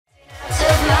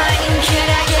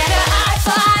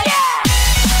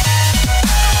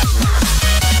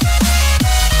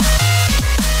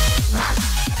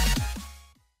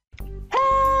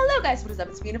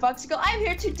DaFoxyGirl. I'm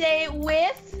here today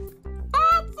with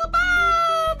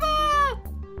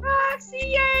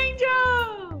Foxy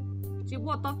Angel. She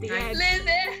walked off the edge.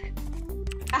 Lizzeh.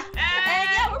 And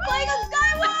yeah, we're playing on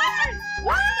Skywars.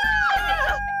 Woo!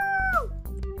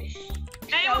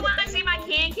 Anyone want to see my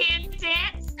can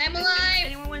dance? I'm alive.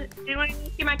 Anyone want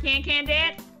to see my can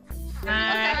dance?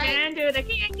 I can do the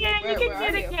can. You can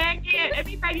do the can.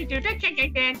 Everybody do the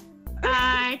can dance.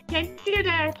 I can do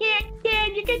the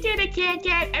can. You can do the can.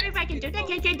 Everybody can do the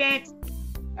can dance.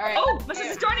 All right. Oh, my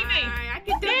sister's joining me. I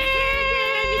can do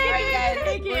All right, guys,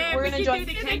 we're gonna join.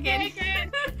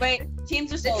 Wait,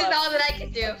 teams are This is solo. all that I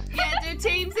can do. Yeah, dude,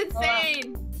 team's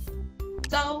insane.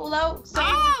 Solo. Solo?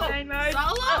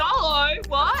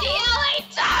 What? See you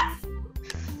later.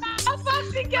 Oh,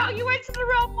 Foxy girl, you went to the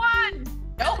wrong one.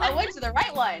 Nope, I went to the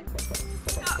right one.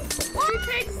 She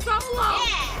takes solo.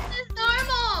 Yeah, this is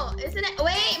normal, isn't it?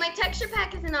 Wait, my texture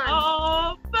pack isn't on.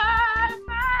 Oh,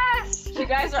 badass. You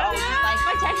guys are always like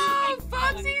my texture.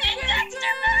 Foxy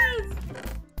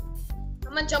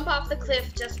I'm gonna jump off the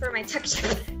cliff just for my texture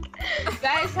pack. You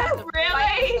guys have to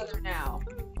fight each other now.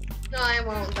 No, I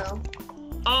won't though.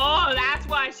 Oh, that's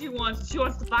why she wants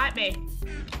to fight me.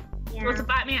 She Yeah. wants to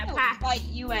fight me at I would pack. fight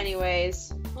you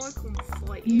anyways.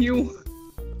 You.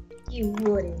 You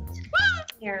wouldn't.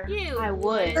 Here. I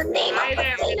would. The name I of the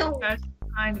didn't potato.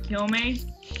 trying to kill me.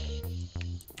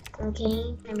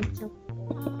 Okay, I'm kill.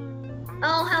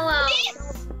 Oh, hello.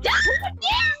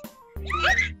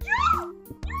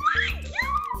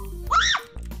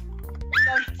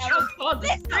 Oh god, the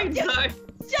screen though.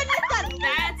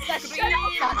 That's Shut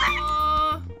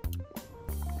up.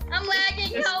 I'm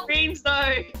lagging. The Help. screams though.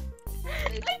 I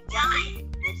died.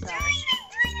 Who's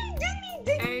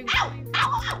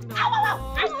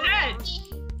dead?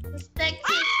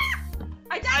 Spectate.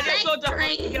 I I just saw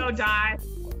Train. DaFoxyGirl die.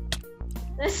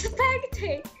 The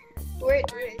spectate. Wait.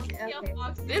 Okay.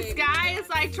 This guy is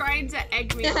like trying to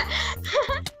egg me.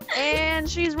 And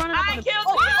she's running up on I the killed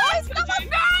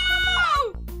No!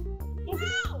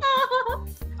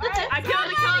 I killed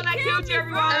the kill and I killed you,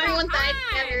 everyone. Everyone died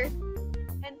together.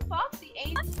 And Foxy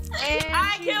Angel.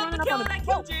 I killed the kill and I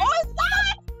killed you.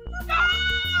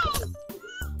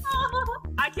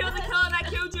 I killed the kill and I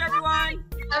killed you, everyone.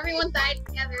 Everyone died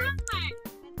together. And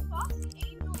Foxy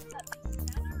Angel is at the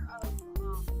center of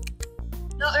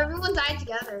No, everyone died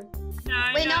together.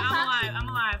 No, Wait, no, I'm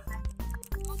alive.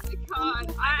 Oh my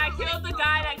god. I killed the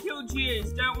guy that killed you.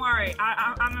 Don't worry.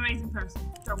 I'm an amazing person.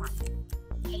 Don't worry.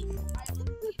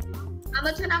 I'm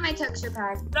gonna turn on my texture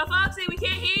pack. DaFoxy, we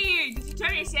can't hear you. Did you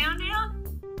turn your sound down?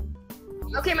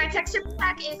 Okay, my texture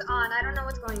pack is on. I don't know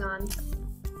what's going on.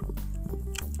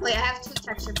 Wait, I have 2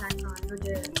 texture packs on. We're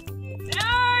good. No!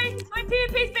 My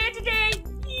PvP's bad today!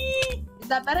 Is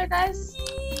that better, guys?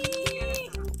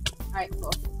 Alright,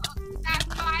 cool. That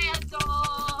fire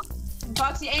door.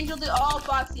 Foxy Angel did all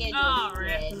Foxy Angel. Oh,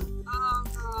 did. rip. Oh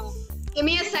no. Give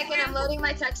me a second. I'm loading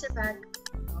my texture pack.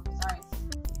 Oh, sorry.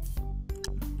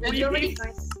 What do You're you already think?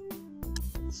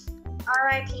 nice.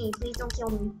 R.I.P. Please don't kill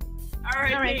me.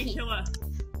 Alright, Alright, kill us.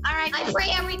 Alright, I pray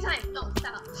every time. No,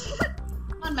 stop.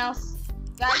 come on, mouse.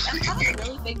 Guys, I'm having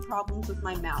really big problems with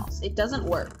my mouse. It doesn't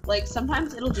work. Like,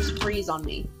 sometimes it'll just freeze on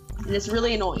me. And it's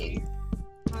really annoying.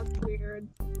 That's weird.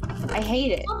 I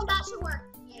hate it. Oh my gosh, it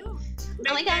worked. Yay.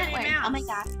 Oh my god, it worked. Oh my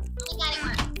god. Oh my god, it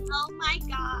worked. Oh my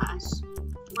gosh.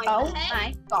 Oh the heck?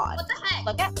 my god. What the heck?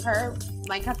 Look at her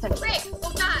Minecraft texture. Rick,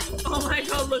 oh god. Oh my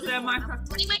god, look at that Minecraft.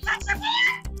 Putting my texture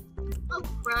pack. Oh,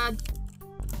 Brad.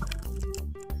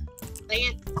 Dang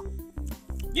it.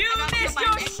 You I got missed killed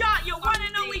your by Nick. shot, your one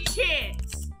and only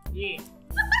chance! Yeah.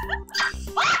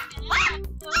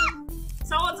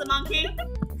 Someone's a monkey.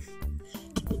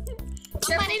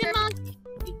 Careful, careful.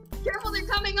 Careful, they're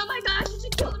coming. Oh my gosh, you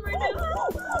should kill them right now.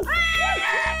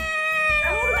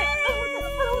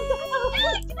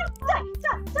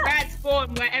 Bad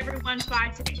sport where everyone's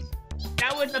fighting.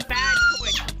 That was a bad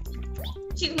choice.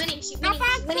 She's winning, she's winning,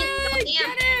 she's winning. Foxy,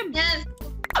 get him! Yes.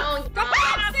 Oh, Go God.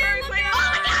 back!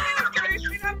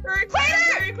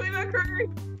 Clean up curry.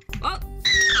 Oh,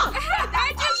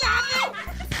 that just happened!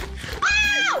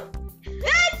 Wow!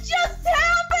 That just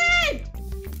happened!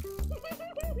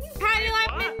 How do you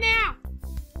like me now?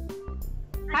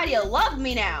 How do you love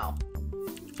me now?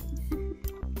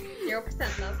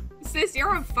 0% love. Sis, you're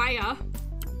on fire.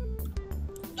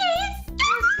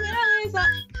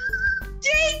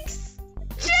 Jinx!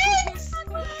 Jinx!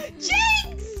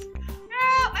 Jinx!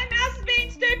 No, my mouse is being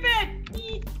stupid.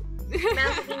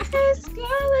 This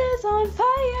girl is on fire.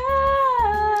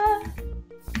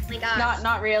 Oh my gosh.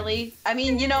 Not really. I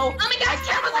mean, you know. Oh my gosh,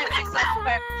 careful,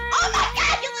 Oh my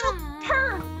god, you little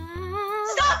perv!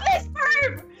 Stop this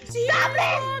perv! Stop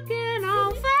it!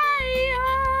 On fire.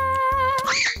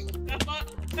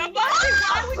 DaFoxy,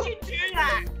 why would you do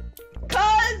that?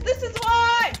 Cause this is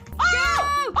why.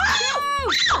 Oh! Go!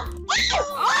 Oh my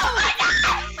god!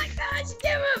 Oh my gosh,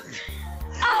 give him!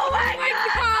 Oh my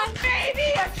God! Baby,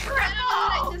 a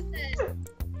triple!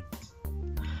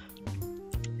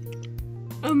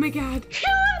 Oh my god. Kill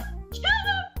him!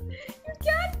 You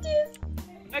got this!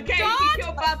 Okay, you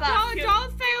kill Bubba.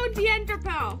 Don't fail the ender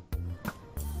pearl.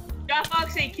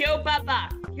 DaFoxy, kill Bubba.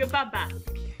 Kill Bubba.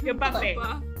 Kill Bubby.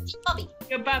 Bobby,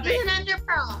 Kill Bubby. he's an under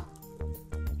pearl.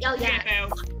 Oh yeah.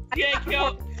 Yeah,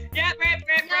 kill. Yeah, rip.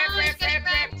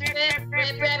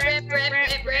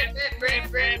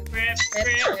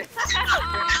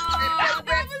 Oh,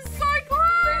 that was so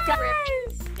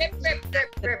close.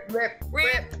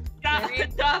 Rip.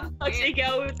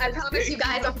 DaFoxyGirl. I promise you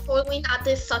guys, I'm totally not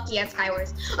this sucky at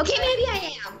Skywars. Okay, maybe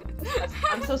I am.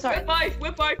 I'm so sorry.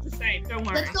 We're both the same. Don't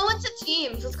worry. Let's go into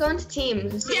teams. Let's see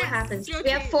what Yes, happens. do We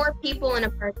have teams. 4 people in a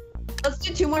party. Let's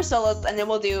do 2 more solos and then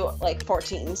we'll do like 4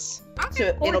 teams.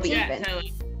 So it'll be Yeah, even.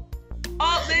 totally.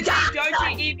 Oh, Lizzie,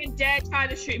 don't you even dare try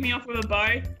to shoot me off with a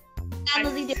bow.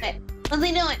 Lizzie, do it.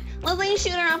 Lizzie, do it. Lizzie,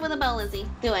 shoot her off with a bow, Lizzie.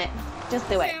 Do it. Just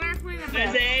do it.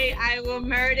 Lizzie, I will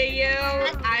murder you.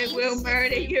 I will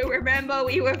murder you. Remember,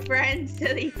 we were friends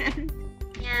to the end.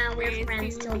 Yeah, we're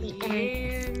friends till the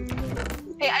end.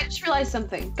 Hey, I just realized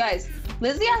something. Guys,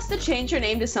 Lizzie has to change her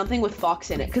name to something with Fox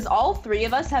in it. Because all 3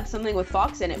 of us have something with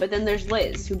Fox in it. But then there's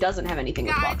Liz, who doesn't have anything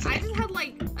with Guys, Fox in I it. just had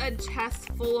like a chest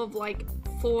full of like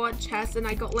 4 chests and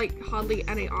I got like hardly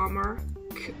any armor.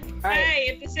 Alright.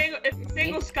 Hey, if the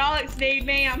single Scarlets need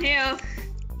me, I'm here.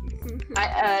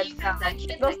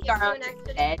 Single Scarlet's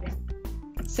dead.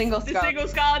 Single The Scarlet. single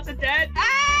Scarlets are dead.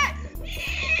 Ah!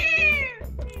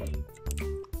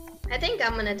 I think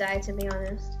I'm gonna die, to be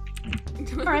honest.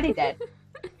 Already dead.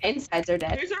 Insides are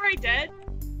dead. Who's already dead?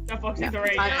 DaFoxy's No,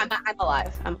 already dead. I'm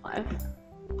alive. I'm alive.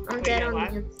 I'm Wait, dead you're on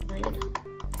alive? the inside.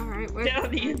 Alright, where's Dead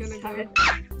on the I'm gonna inside. go?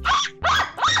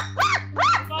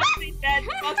 Foxy's dead.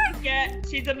 Foxy's dead.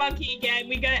 She's a monkey again.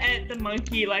 We gotta edit the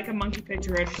monkey like a monkey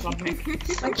picture or something.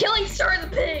 I'm killing Star the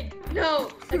pig! No!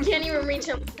 I can't even reach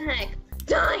him. What the heck?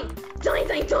 Die! Die!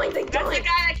 That's the guy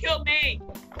that killed me.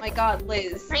 Oh my god,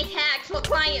 Liz. I hacked. What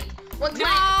client? What client?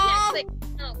 No! I can't click.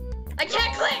 No. I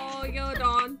can't click! Oh, you're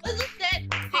done. Liz is dead!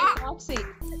 Hey, Foxy.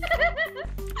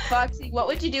 Foxy, what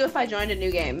would you do if I joined a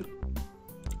new game?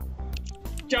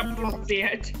 Jump off the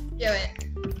edge. Do it.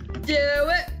 Do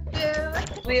it. Do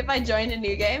it. Wait, if I joined a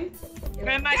new game?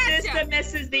 When my Gotcha. sister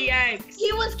misses the eggs.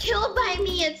 He was killed by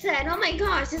me, it said. Oh my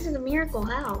gosh, this is a miracle.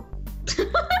 How?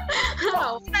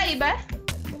 How? Baby.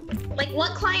 Like,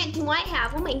 what client do I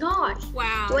have? Oh my gosh.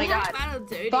 Wow. Oh my God. That'll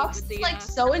do. Fox is like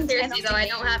so intense. Seriously though, I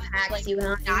don't have hacks, Like, you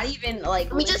know. not even like.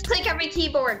 Let me just click every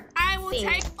keyboard. I will Thing.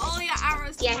 take all your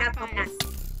arrows to Yeah, I my have no face. hacks.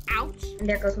 Ouch. And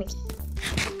there goes me.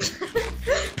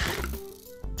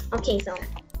 Okay, so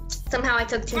somehow I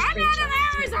took 2 Run out of screenshots.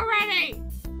 arrows already!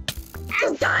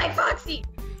 Just die, Foxy!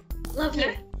 Love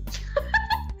you.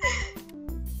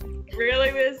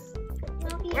 Really, Liz?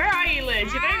 Love you. Where are you,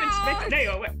 Liz? You don't even expect. There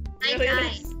you go. Where- I Really, died.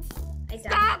 Liz? I died.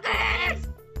 Stop this!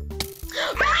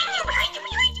 Behind you! Behind you!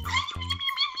 Behind you!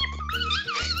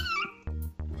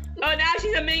 Oh, now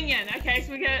she's a minion. Okay,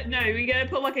 so we gotta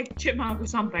put like a chipmunk or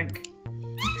something.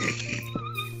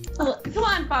 Oh, come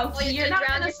on, Foxy. Oh, you're you not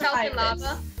drown gonna yourself survive in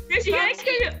lava? Liz, you gotta Foxy.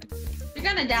 kill you. You're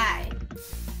gonna die.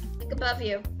 Look above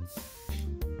you.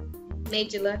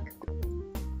 Made you look.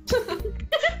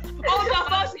 Oh, no,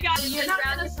 Foxy got You you. You're just not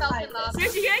drown gonna yourself in survive lava.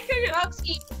 Liz, you gotta kill you.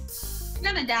 Foxy,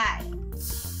 you're gonna die.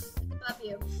 Look above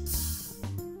you.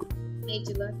 Made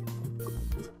you look.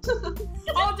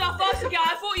 Oh, no, Foxy got.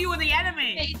 I thought you were the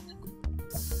enemy.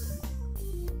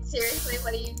 Seriously,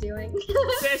 what are you doing?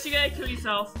 Liz, you gotta kill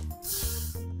yourself.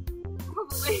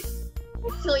 Probably.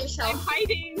 Kill I'm yourself.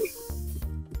 hiding.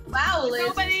 Wow, Liz.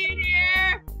 Nobody in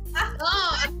here.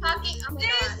 Oh, I'm talking. Oh my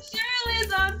gosh. This girl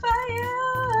is on fire.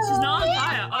 She's not on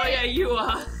fire. Oh yeah, you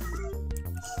are.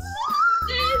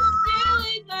 This girl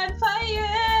is on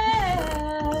fire.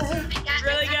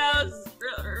 Really, girls?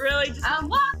 Really? Just I'm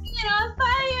walking on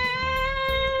fire.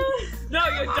 no,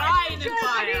 you're dying in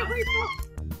fire.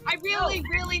 I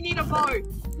really need a bow.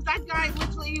 Because that guy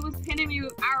literally was pinning me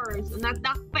with arrows, and that's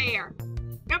not fair.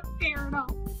 Not fair at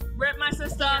all. Rip my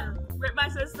sister. Rip my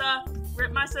sister.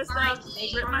 Rip my sister.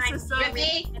 Rip my sister. Rip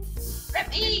me. Rip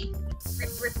me.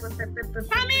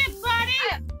 Come in, buddy!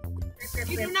 Rip,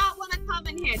 You rip. do not want to come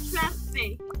in here, trust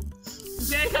me.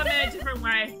 You're gonna come in a different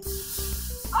way.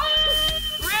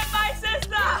 Rip my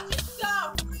sister.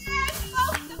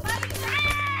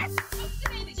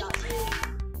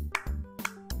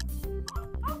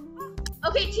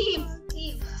 Okay, Okay, team.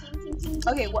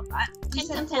 Okay, well, you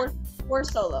said four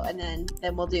solo, and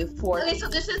then we'll do 4. Okay, so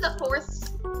this is the 4th.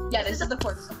 Yeah, this is the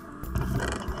 4th.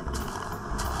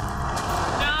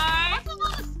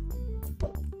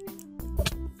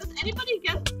 Does anybody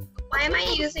get? Why am I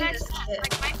using this kit?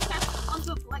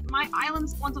 Like my island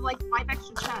spawns of like 5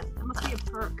 extra chests. That must be a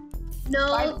perk.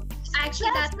 No, actually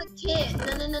that's the kit.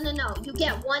 No. You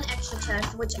get 1 extra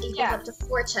chest, which equals up to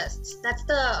 4 chests. That's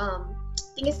the I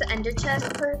think it's the ender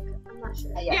chest perk. I'm not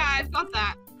sure. Yeah, I've got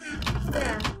that.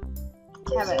 Yeah.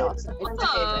 I have it also. It's my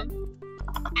favorite.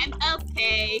 I'm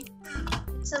okay.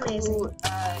 It's amazing. Ooh,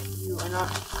 you are not.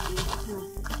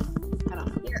 I don't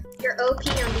know. You're OP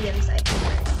on the inside.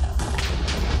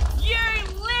 You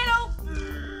little.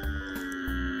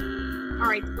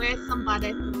 Alright, where's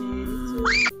somebody?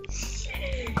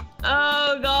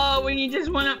 Oh god, when you just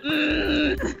wanna.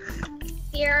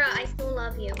 Sierra, I still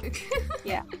love you.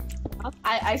 Yeah.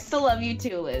 I still love you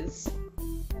too, Liz.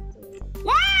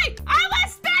 Why? I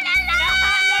was still alive!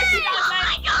 Oh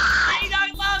my god! I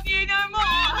don't love you no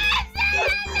more!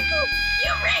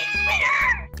 You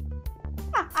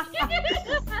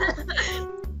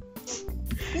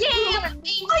Yeah!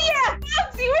 Oh yeah!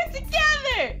 Foxy, we're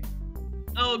together!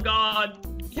 Oh god.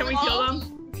 Can we kill them?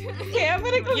 Okay, I'm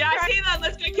gonna go. Yeah, I see them.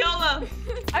 Let's go kill them.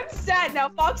 I'm sad now.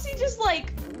 Foxy just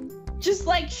like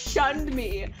shunned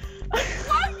me.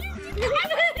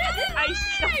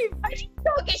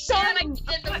 Okay, share like you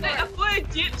did I before. put a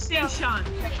dip station.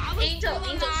 Angel,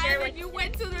 share like you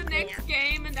went to the next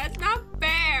game, and that's not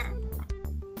fair.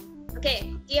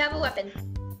 Okay, do you have a weapon?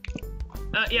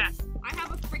 Yeah. I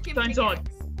have a freaking Stone sword.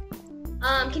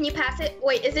 pickaxe. Can you pass it?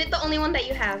 Wait, is it the only one that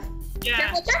you have? Yeah.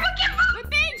 Careful! We're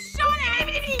being shot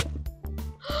at!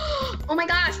 Oh my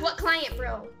gosh, what client,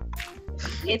 bro?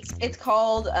 It's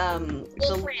called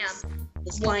Wolfram.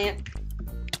 this client.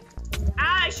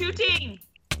 Ah, shooting.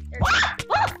 He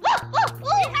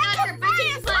has her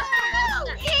bitches plus.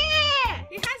 Yeah!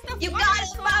 He has the You got it,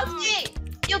 Foxy!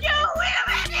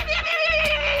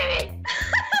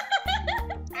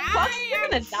 Foxy, you're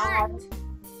gonna die.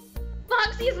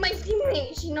 Foxy is my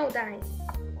teammate. She no dies.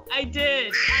 I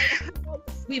did.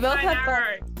 We both I have know.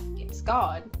 fun. It's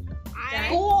God.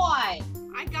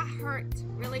 I got hurt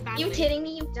really badly. You kidding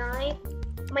me? You died?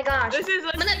 Oh my gosh. This is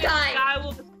I'm gonna die.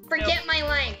 Forget my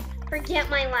life. Forget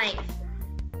my life.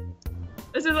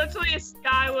 This is literally a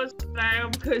Skywars fail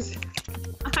because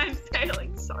I'm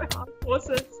failing so hard. What's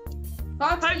this?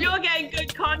 Foxy. Hope you're getting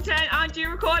good content. Aren't you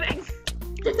recording?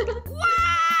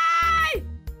 Why?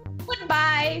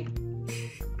 Goodbye.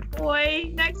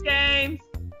 Boy, next game.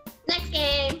 Next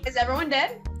game. Is everyone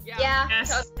dead? Yeah.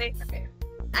 Yes. Okay.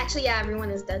 Actually, yeah, everyone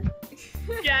is dead.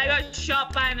 Yeah, I got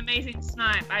shot by an amazing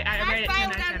snipe. I rated it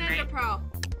 10 out of 10, right? Pro.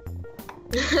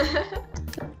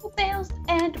 Fails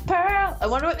and Pearl. I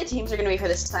wonder what the teams are gonna be for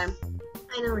this time.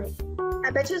 I know, right?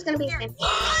 I bet you it's gonna be the same.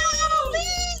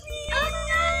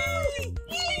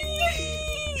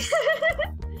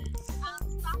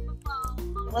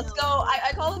 Let's go.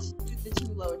 I call it the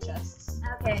 2 lower chests.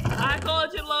 Okay. I call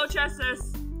it low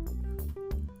chesses.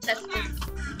 Chest.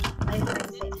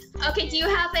 Okay, do you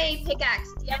have a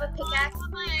pickaxe? Do you have a pickaxe?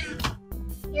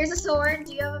 Here's a sword.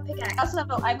 Do you have a pickaxe? Also,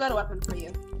 I've got a weapon for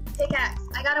you. Pickaxe.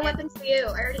 I got a weapon for you.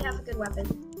 I already have a good weapon.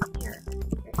 Here.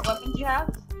 What weapon do you have?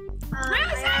 I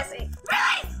have a...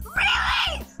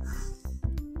 Really?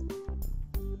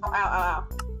 Ow, ow, ow, ow.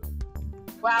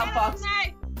 Wow, Fox.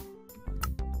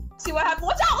 See what happened?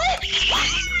 Watch out, Liz!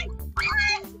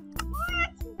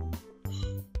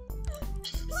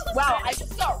 Wow, I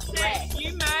just got wrecked.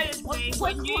 You murdered me.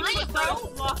 What You client, put bro? those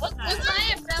blocks What there.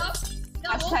 client, bro?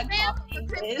 Hashtag Foxy,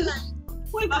 Liz.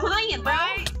 What client, bro?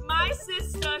 My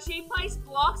sister, she placed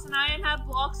blocks and I didn't have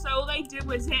blocks, so all they did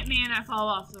was hit me and I fell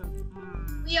off. So,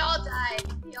 We all died.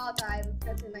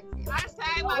 That's the next game.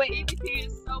 Hashtag my PvP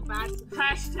is so bad.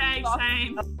 Hashtag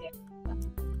same.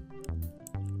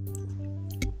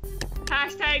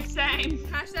 Hashtag same.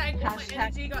 Hashtag all my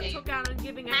energy got took out on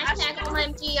giving a Hashtag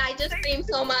OMG, I just screamed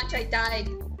so much I died.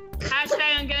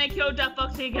 Hashtag I'm gonna kill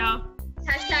DaFoxyGirl.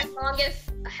 Hashtag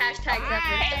longest hashtags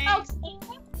Hey. ever.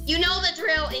 You know the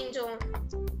drill, Angel.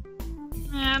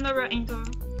 Yeah, I'm the right angel.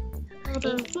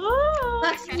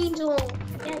 That's Angel.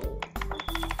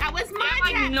 That was my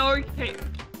I chest. know. Okay.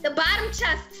 The bottom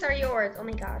chests are yours. Oh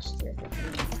my gosh. Seriously.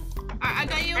 I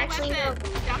got you a Actually, weapon. no.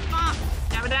 Dabba.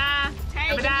 Dabba-da.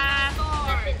 Take Dabba-da.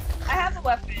 sword. I have a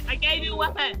weapon. I gave you a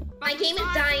weapon. My game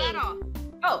is dying.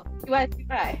 Oh, TY.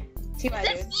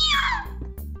 That's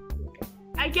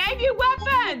I gave you a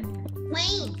weapon.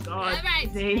 Lane. God.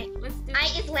 Alright, See? let's do I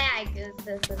is lag.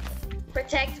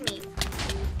 Protect me.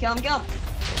 Kill him, kill him.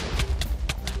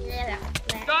 Yeah.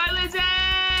 Go, Lizzie.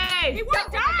 Foxy! He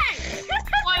won't die!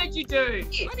 What did you do?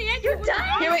 What the heck? You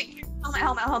died? Here, wait.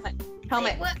 Helmet.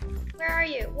 Wait, what? Where are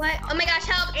you? What? Oh my gosh,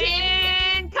 help, team!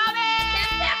 Incoming!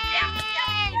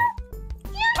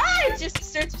 Ah, it's just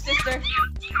sister.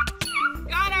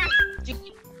 Got her!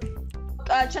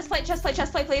 Chest plate,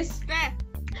 please. There.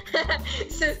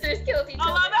 Sisters killed each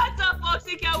Oh, other. well, that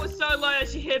DaFoxyGirl was so low that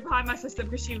she hid behind my sister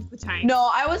because she was the tank. No,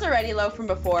 I was already low from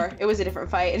before. It was a different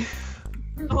fight.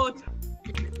 Oh,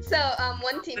 So,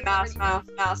 one team. Mouse.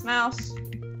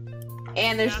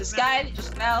 And there's this guy that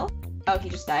just fell. Oh, he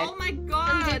just died. Oh my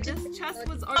god, this chest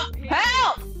was OP.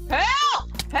 Help!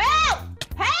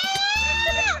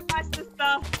 my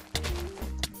sister.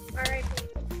 Alright.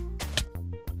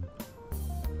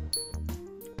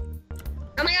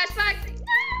 Oh my gosh, Foxy! No!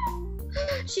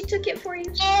 She took it for you.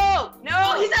 Oh, no!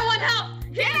 Oh, he's at 1 health!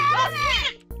 Get out of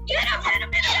there! Get him!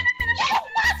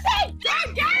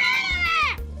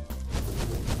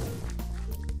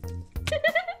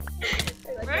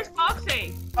 Where's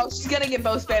Foxy? Oh, she's gonna get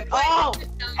bow spam. Oh! Foxy!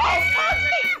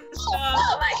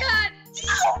 Oh my god!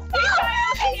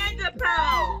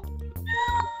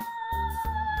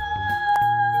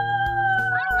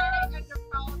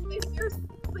 They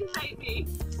seriously hate me.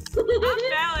 I'm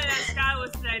failing at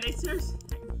Skywars today. They seriously.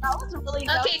 That was really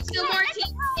Okay, 2 more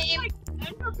teams.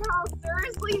 Enderpearl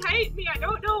seriously hate me. I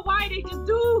don't know why they just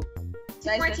do.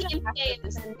 Guys, more there's a teams hacker in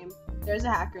this game. There's a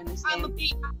hacker in this I'm a game.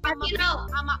 bee. You know.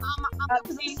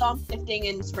 Because I saw him shifting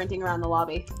and sprinting around the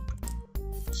lobby.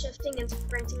 Shifting and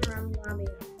sprinting around the lobby.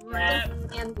 Rip.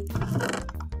 Andy.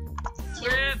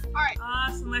 Rip. Alright.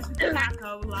 Awesome. Let's do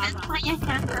Taco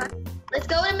Lava. Let's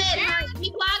go to mid. Hurry.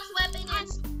 He blocks weapon and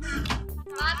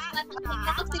blocks weapon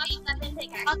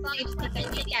pickaxe. Blocks weapon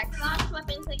pickaxe. Blocks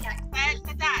weapon pickaxe. I did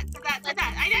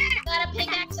it! Got a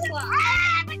pickaxe and block.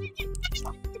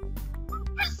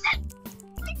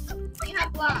 You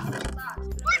have blocks.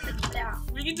 Blocks. Down.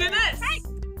 We can do this.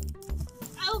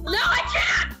 Oh, No, I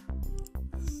can't!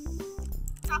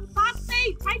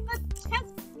 Foxy, type the test.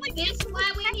 This is why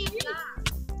we need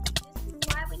blocks. This is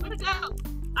why we need Go.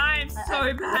 I'm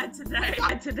so bad today.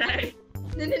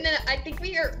 No. I think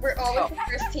we're always the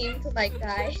first team to like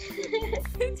die.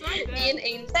 Me and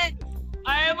Ames.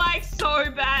 I am like so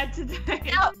bad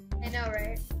today. I know,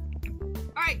 right?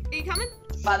 Alright, are you coming?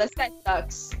 Wow, this guy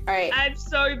sucks. Alright. I'm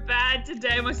so bad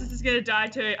today. My sister's gonna die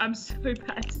too. I'm so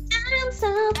bad. I'm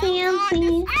so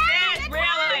fancy. Sis,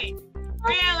 really?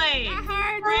 Really? That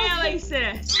hurt. Really,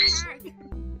 sis? That hurt.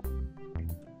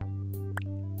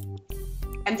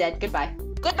 I'm dead. Goodbye.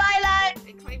 Goodbye, lad!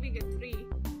 They claiming a 3.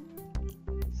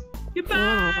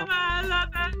 Goodbye, my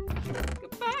lover.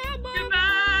 Goodbye, Mom.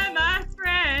 Goodbye, my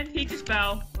friend. He just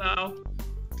fell. Well.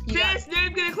 Sis,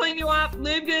 Noob gonna clean you up.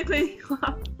 Noob gonna clean you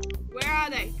up. Where are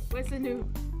they? Where's the noob?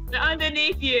 They're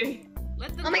underneath you.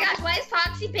 Let them Oh my gosh, why is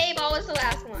Foxy Babe always the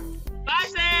last one? Bye,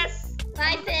 sis.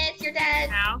 Bye, sis, you're dead.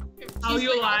 How? Oh, She's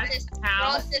you're like all alive. sisters. We're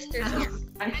How? all sisters here.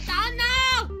 I don't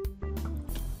know!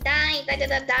 Dying. Sis,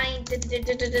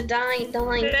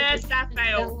 that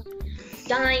failed.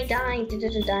 Dying.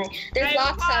 There's Hey,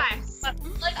 lots bye.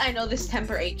 Like I know this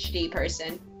Temper HD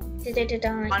person.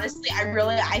 of. Honestly,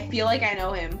 I feel like I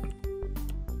know him.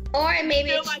 Or maybe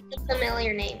Feel it's like- a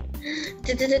familiar name. Yes,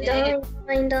 Dying.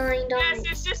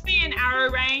 it's just be in arrow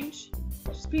range.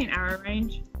 Just be in arrow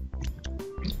range.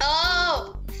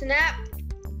 Oh, snap.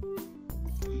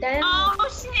 Damn. Oh,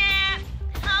 snap.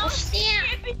 Oh,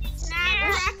 snap.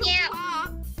 Snap. Snap.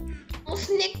 Oh,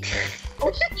 snick.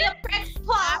 Oh,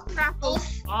 plop. Oh,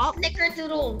 Oh,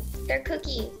 snickerdoodle. They're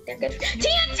cookies. They're good.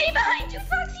 TNT behind you,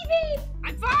 Foxy Babe.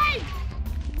 I'm fine!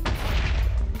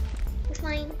 He's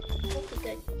fine. Okay,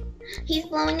 good. He's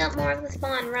blowing up more of the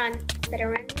spawn. Run. Better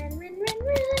run. Better run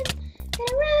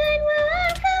while I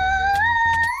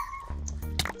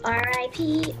go.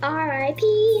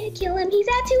 R.I.P. Kill him. He's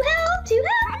at 2 health. 2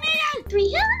 health.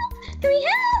 3 health.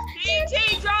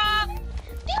 TNT drop.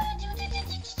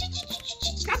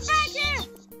 Come back here!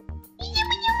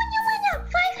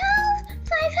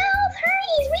 5 health. Hurry,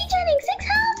 he's regenerating. 6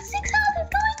 health. 6 health is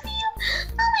going for you.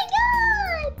 Oh my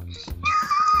god. No.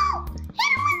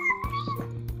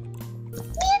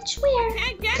 Bitch, where?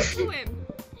 Can't get to him!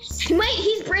 Wait,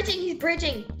 he's bridging.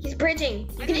 You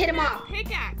can hit him off.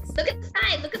 Pickaxe. Look at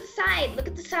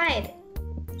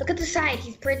the side.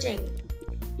 He's bridging.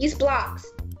 Use blocks.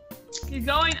 He's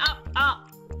going up.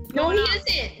 No, Going he up.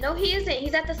 isn't.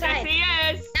 He's at the side. Yes, he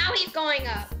is. Now he's going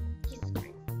up. Jesus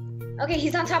Christ. Okay,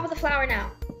 he's on top of the flower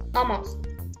now. Almost.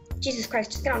 Jesus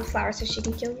Christ, just get on the flower so she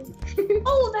can kill you.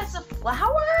 Oh, that's a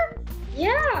flower?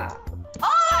 Yeah.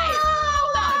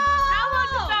 Hold on. How long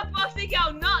did that Foxy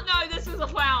girl not know this was a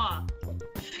flower?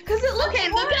 Because it looks Okay,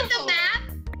 look at the map.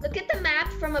 Look at the map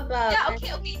from above. Yeah,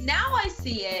 okay, now I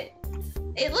see it.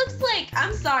 It looks like,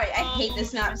 I'm sorry, I hate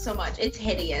this map so much. It's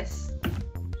hideous.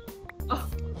 Oh.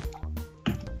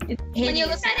 It's hideous. When you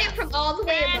look at it from all the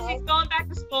way Yes, above. he's going back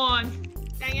to spawn.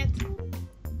 Dang it.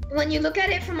 When you look at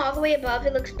it from all the way above,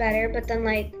 it looks better, but then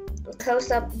like close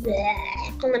up,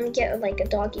 bleh. Let me get like a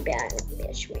doggy bag.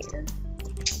 Bish weird.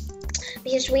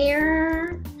 Bish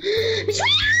weird. Bish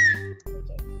weird.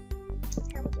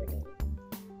 Okay. How much we're doing?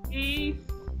 He...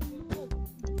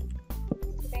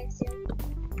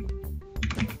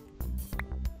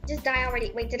 Just die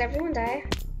already. Wait, did everyone die?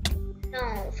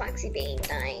 No, Foxy Bean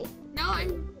died. No,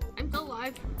 I'm still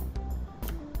alive.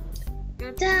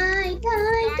 Die, die, die.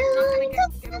 I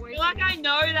feel like I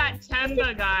know that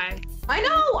Timber guy. I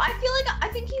know, I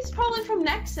think he's probably from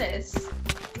Nexus.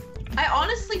 I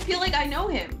honestly feel like I know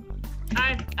him.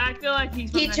 I feel like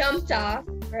he's from He that- jumped off.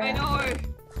 I know.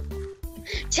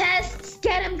 Chests,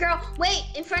 get him, girl. Wait,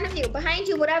 in front of you, behind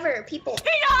you, whatever. People. He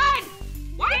died!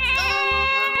 What?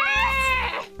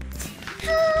 Yeah!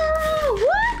 Oh,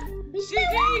 what? GG!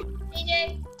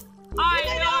 AJ, I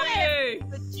know you!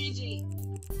 But GG.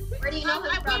 where do you know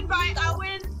him I from?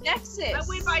 win Nexus. I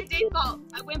win by default.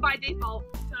 I win by default.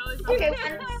 Okay,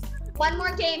 one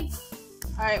more game.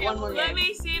 Alright, one more Let game.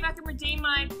 me see if I can redeem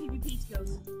my PvP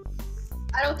skills.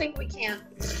 I don't think we can.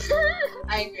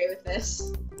 I agree with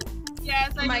this.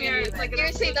 Yes, Am I I'm gonna here. do It's that? like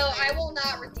Seriously though, I will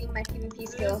not redeem my PvP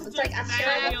skills. It's like I'm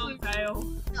terrible.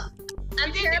 Fail.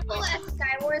 I'm terrible at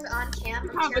Skywars on cam.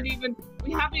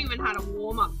 We haven't even had a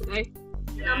warm up today.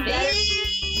 I'm better.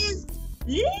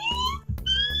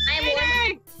 I am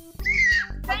warm.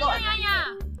 I'll go on. Yeah.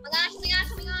 Oh my gosh, oh my gosh,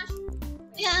 oh my gosh.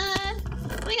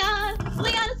 Oh my god! Oh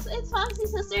my god! It's Foxy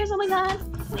sisters! Oh my god! Oh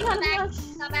my god! Oh my god!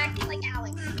 Stop acting like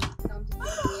Alex. No, I'm just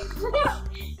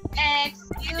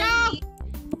Excuse No. me.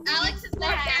 Alex is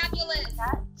more fabulous.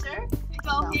 Sure. It's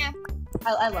all No. here.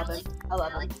 I love him. I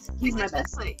love him. Alex, He's my Let's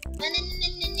best. play. no.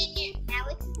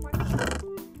 Alex is more fabulous.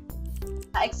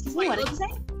 Excuse me. What did you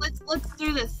say? Let's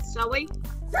do this, shall we?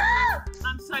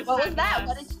 I'm so What was that? fabulous.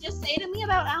 What did you just say to me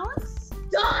about Alex?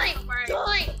 Die! Right.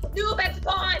 Die! Noob at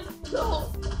spawn!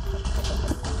 Go!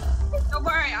 Don't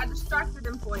worry, I distracted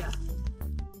him for you.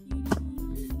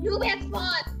 Noob at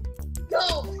spawn! Go!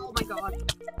 Oh my god.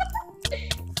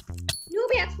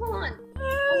 Noob at spawn!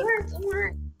 Alert,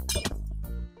 alert!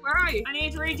 Where are you? I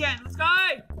need to regen. Let's go!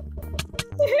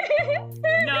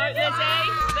 No, there's A.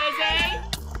 There's A.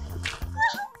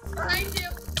 Behind you!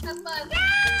 Have fun!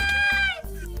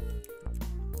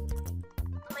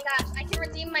 Oh my gosh, I can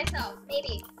redeem myself.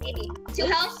 Maybe. 2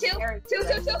 health, 2. 2.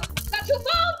 Got 2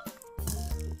 phones!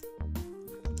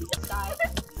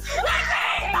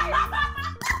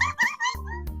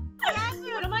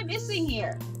 What am I missing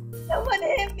here? Someone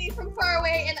hit me from far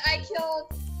away and I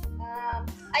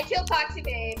killed Foxy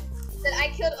Babe. Then I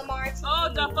killed Amar. Oh,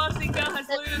 DaFoxyGirl has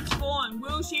looted spawn.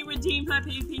 Will she redeem her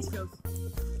PvP skills?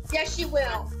 Yes, she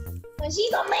will. But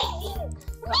she's amazing!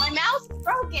 But my mouse is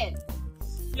broken.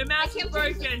 Your mouse is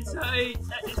broken, so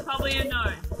it's probably a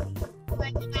no.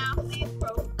 My mouse is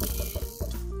broken.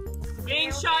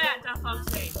 Being shot at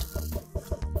DaFoxy.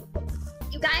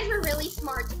 You guys were really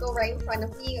smart to go right in front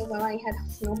of me when I had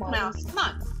snowballs. Mouse, come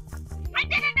on. I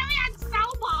didn't know you had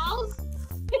snowballs.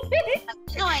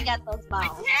 You know I got those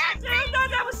balls. I didn't know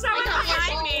that was someone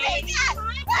behind me.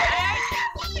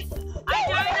 I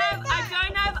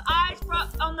don't have eyes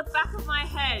on the back of my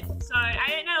head, so I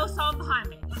didn't know there was someone behind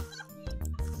me.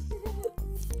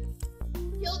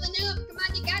 Kill the noob. Come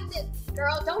on, you got this.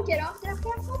 Girl, don't get off that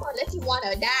platform unless you want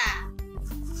to die.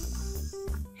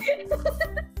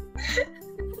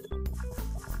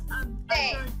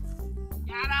 Hey.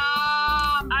 Get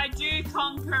him. I do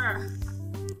conquer.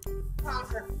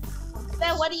 Conquer.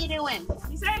 So what are you doing?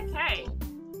 He's okay.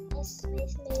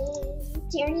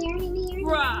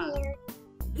 Bruh.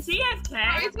 Is he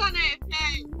okay? He's gonna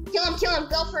AFK. Kill him,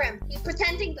 go for him. He's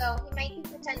pretending though. He might be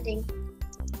pretending.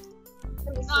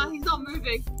 Let me see. No, he's not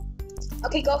moving.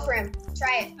 Okay, go for him.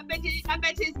 Try it. I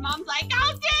bet his mom's like,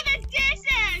 don't do the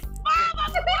dishes! Mom,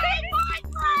 I'm playing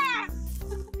Minecraft!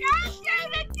 Don't do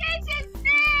the dishes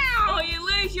now! Or you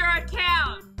lose your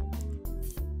account.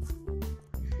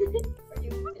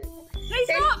 He's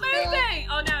not moving!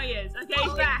 Oh, now he is. Okay,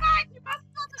 he's back.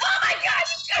 Oh my god,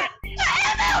 you got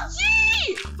MLG!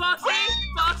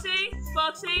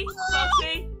 Foxy.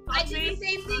 I did the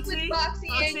same thing with Foxy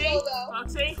and Gogo.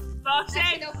 Foxy.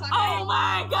 Actually, no, Foxy. Oh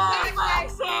my god,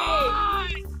 Foxy!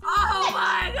 Oh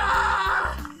my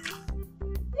god!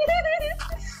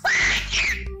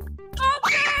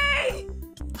 Foxy!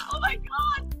 Oh my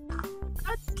god!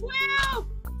 That's 12!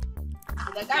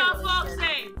 That Now, guy really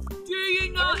Foxy, do you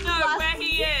not know where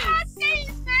he I is? say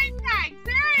his name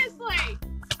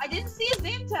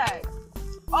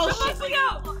Foxy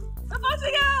go!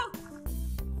 Foxy go!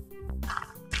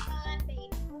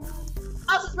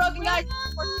 House is broken, guys.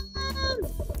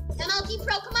 MLG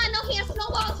Pro, come on, no, he has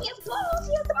snowballs, he has balls,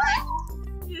 he has the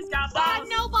balls. He just got Got balls.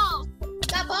 no balls.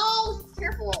 Got balls,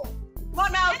 careful. Come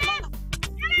on, Mouse.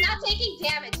 He's not taking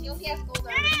damage, he only has gold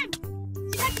armor.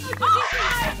 Oh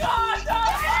my god, so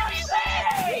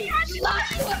amazing! You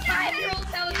lost to a 5-year-old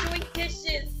that was doing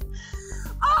dishes.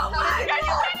 Oh my god,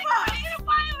 you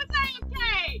Why was I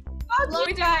okay? fuck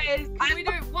you guys! Can we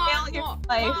do it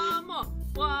one more?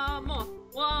 One more.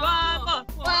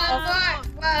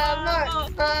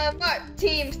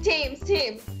 Team.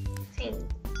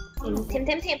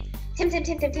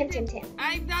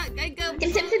 I go.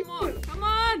 Tim. Come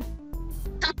on.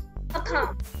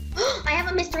 Come. I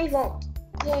have a mystery vault.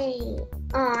 Yay.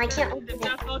 Oh, I can't open it.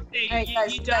 Alright,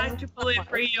 guys, You died to fully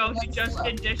free you just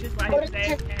did dishes while you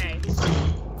say okay.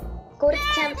 Go to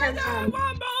Tim.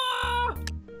 One more!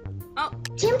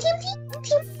 Tim.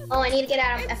 Oh, I need to get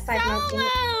out of F5 mode. Damn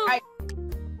it.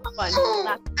 Fun.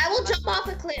 Oh, I will jump off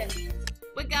a cliff.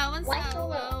 We're going Why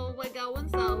solo. We're going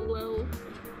solo.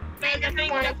 I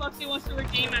think that Foxy wants to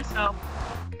redeem herself.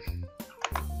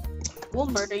 We'll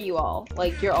murder you all.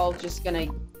 Like you're all just gonna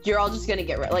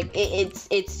get rid. Like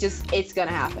it's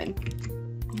gonna happen.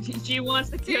 She wants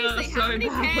to kill us Seriously, so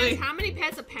badly. how many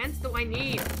pairs of pants do I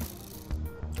need?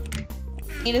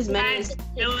 Need as many as. 10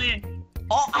 billion.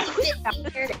 Oh, I was 15 about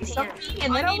to pairs say of pants. something,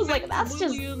 and then I was like, that's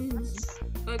just.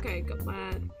 Okay, got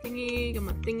my thingy,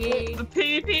 The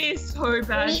PvP is so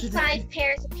bad We need today. 5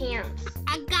 pairs of pants.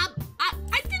 I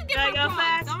didn't get Gotta my go frog,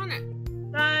 fast. darn it.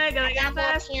 I I gotta got go more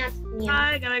fast. pants.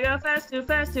 I gotta go fast, too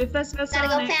fast. Gotta go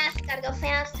Sonic.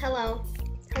 fast. Hello.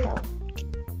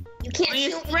 You can't When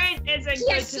your shoot me. sprint isn't Can't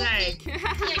good shoot today. You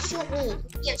can't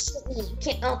shoot me. You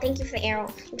can't. Oh, thank you for the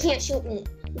arrow. You can't shoot me.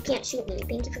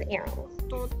 Thank you for the arrow.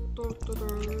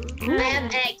 I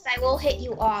have eggs. I will hit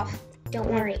you off. Don't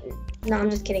worry. No, I'm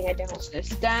just kidding. I don't.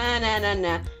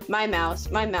 Da-na-na-na. My mouse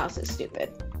is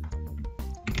stupid.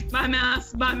 My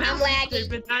mouse I'm is lagging.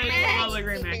 stupid. My I head am is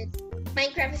hologram. stupid.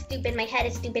 Minecraft is stupid. My head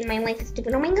is stupid. My life is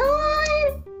stupid. Oh my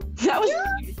god. That was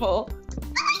beautiful.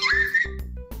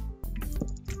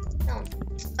 No.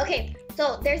 Okay,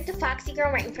 so there's the Foxy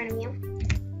girl right in front of you.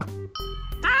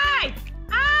 Hi!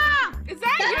 Ah! Is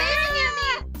that Stop you? aiming at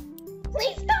me!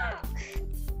 Please stop!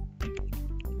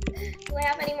 Do I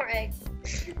have any more eggs?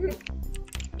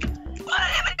 What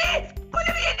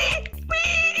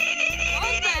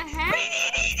the heck?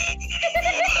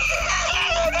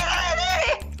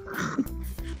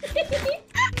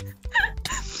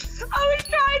 I was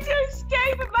trying to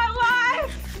escape with my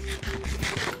life!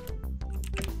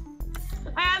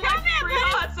 I had like 3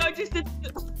 hearts, so I just did.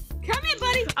 Come here,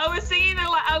 buddy. I was singing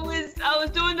I was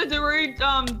doing the Darude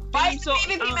Why theme is song.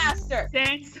 the PvP master?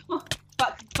 Dance song.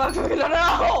 Fuck,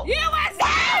 no!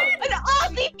 USA! An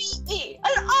Aussie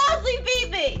beat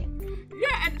me!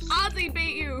 Yeah, an Aussie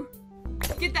beat you.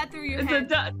 Get that through your It's a head.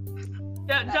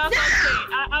 DaFoxy.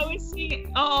 I was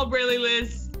singing. Oh, really,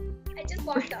 Liz? I just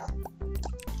walked off.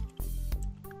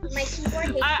 My keyboard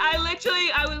hates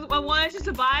I wanted to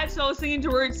survive, so I was singing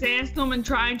Darude Sandstorm and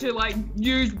trying to like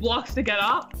use blocks to get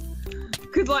up.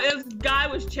 Cause like this guy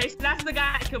was chasing. That's the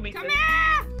guy that killed me. Come here!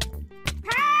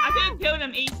 I could have killed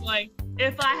him easily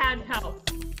if I had health.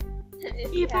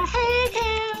 If I had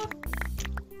health,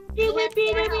 it would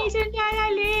be the reason that I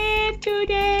live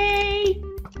today.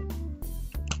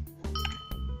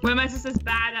 Well, my sister's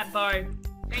bad at bow.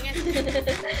 Dang it.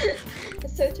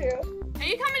 It's so true. Are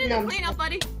you coming in No. to clean up,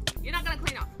 buddy? You're not gonna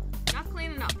clean up. Not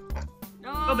cleaning up.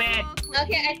 No. So bad.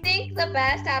 Okay, I think the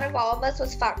best out of all of us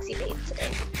was Foxy Bait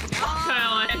today.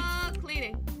 No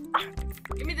cleaning.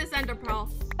 Give me this ender pearl.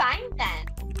 Fine then.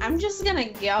 I'm just gonna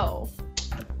go.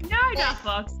 No,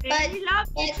 DaFoxy. But- We love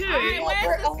you but- too. Alright,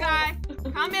 where's this guy?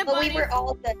 Come here, But buddy. we were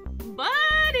all good.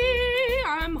 Buddy,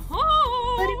 I'm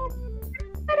home.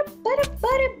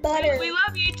 Butter. We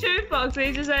love you too, Foxy.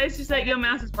 It's just that your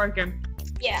mouse is broken.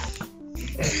 Yeah.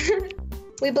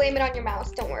 We blame it on your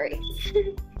mouse, don't worry.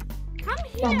 Come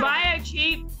here. Buy a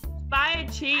cheap I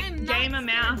am not gamer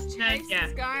mouse. gonna chase Yeah.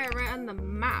 this guy around the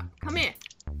map. Come here.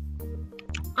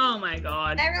 Oh my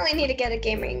god. I really need to get a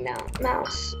gaming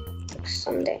mouse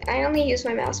someday. I only use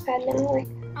my mouse pad anyway.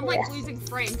 I'm like Yeah. losing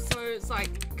frames, so it's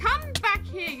like, come back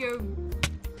here, you.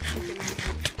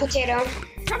 Potato.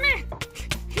 Come here.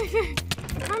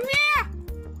 Come here.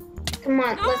 Come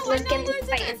on, No, let's we're get not into the losing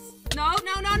fight. this. No.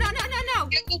 No.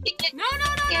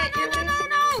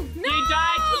 You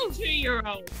died to a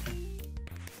 2-year-old.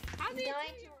 How do you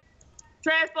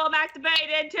Transform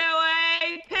activated to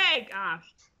a pig. Ah.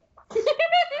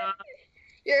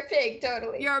 You're a pig,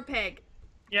 totally. You're a pig.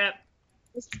 Yep.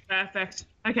 This is perfect.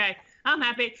 Okay, I'm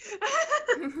happy.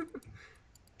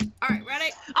 All right,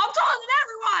 ready? I'm taller than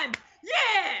everyone!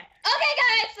 Yeah! Okay,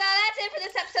 guys, so that's it for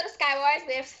this episode of Skywars.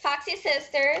 We have Foxy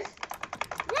Sisters.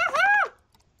 Woohoo!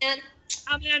 And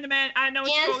I'm the Enderman. I know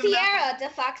it's And cold enough. Sierra,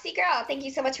 DaFoxyGirl. Thank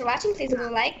you so much for watching. Please leave a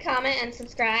like, comment, and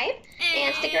subscribe.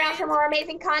 And stick around for more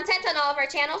amazing content on all of our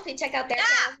channels. Please check out their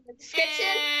channels in the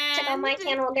description. Check out my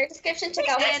channel in their description. Check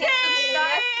out my channel in the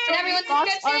and everyone's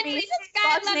description. Please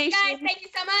subscribe. Love you guys. Thank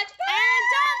you so much. And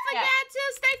don't forget to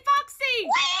stay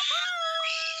foxy.